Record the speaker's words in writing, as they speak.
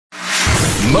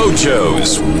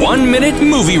Mojo's 1 Minute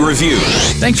Movie Review.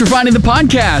 Thanks for finding the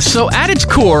podcast. So at its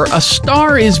core, A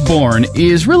Star is Born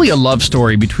is really a love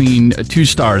story between two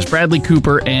stars, Bradley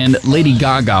Cooper and Lady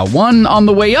Gaga. One on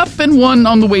the way up and one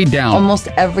on the way down. Almost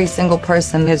every single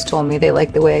person has told me they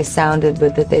liked the way I sounded,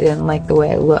 but that they didn't like the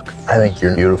way I look. I think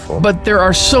you're beautiful. But there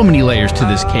are so many layers to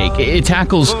this cake. It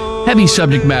tackles heavy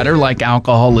subject matter like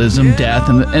alcoholism, death,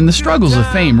 and the struggles of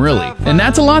fame, really. And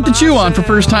that's a lot to chew on for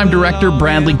first-time director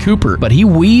Bradley Cooper, but he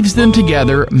weaves them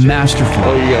together masterfully.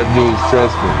 All you gotta do is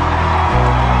trust me.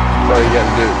 That's all you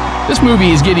gotta do. This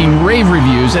movie is getting rave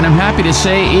reviews, and I'm happy to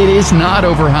say it is not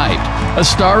overhyped. A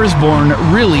Star is Born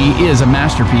really is a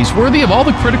masterpiece, worthy of all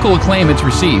the critical acclaim it's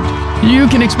received. You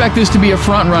can expect this to be a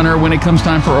front-runner when it comes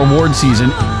time for award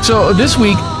season. So this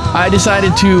week, I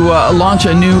decided to launch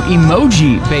a new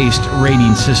emoji-based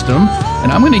rating system,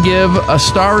 and I'm going to give A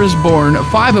Star is Born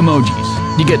 5 emojis.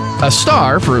 You get a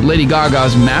star for Lady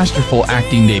Gaga's masterful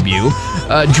acting debut,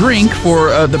 a drink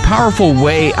for the powerful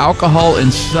way alcohol and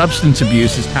substance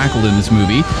abuse is tackled in this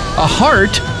movie, a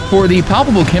heart for the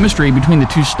palpable chemistry between the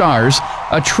two stars,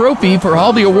 a trophy for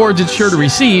all the awards it's sure to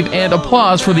receive, and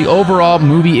applause for the overall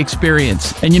movie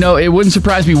experience. And you know, it wouldn't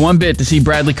surprise me one bit to see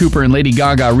Bradley Cooper and Lady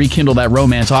Gaga rekindle that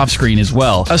romance off-screen as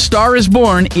well. A Star is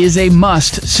Born is a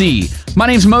must-see. My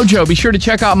name's Mojo. Be sure to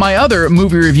check out my other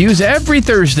movie reviews every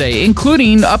Thursday,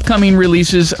 including upcoming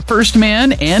releases First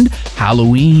Man and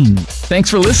Halloween. Thanks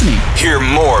for listening. Hear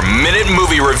more Minute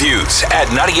Movie Reviews at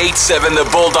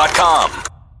 987thebull.com.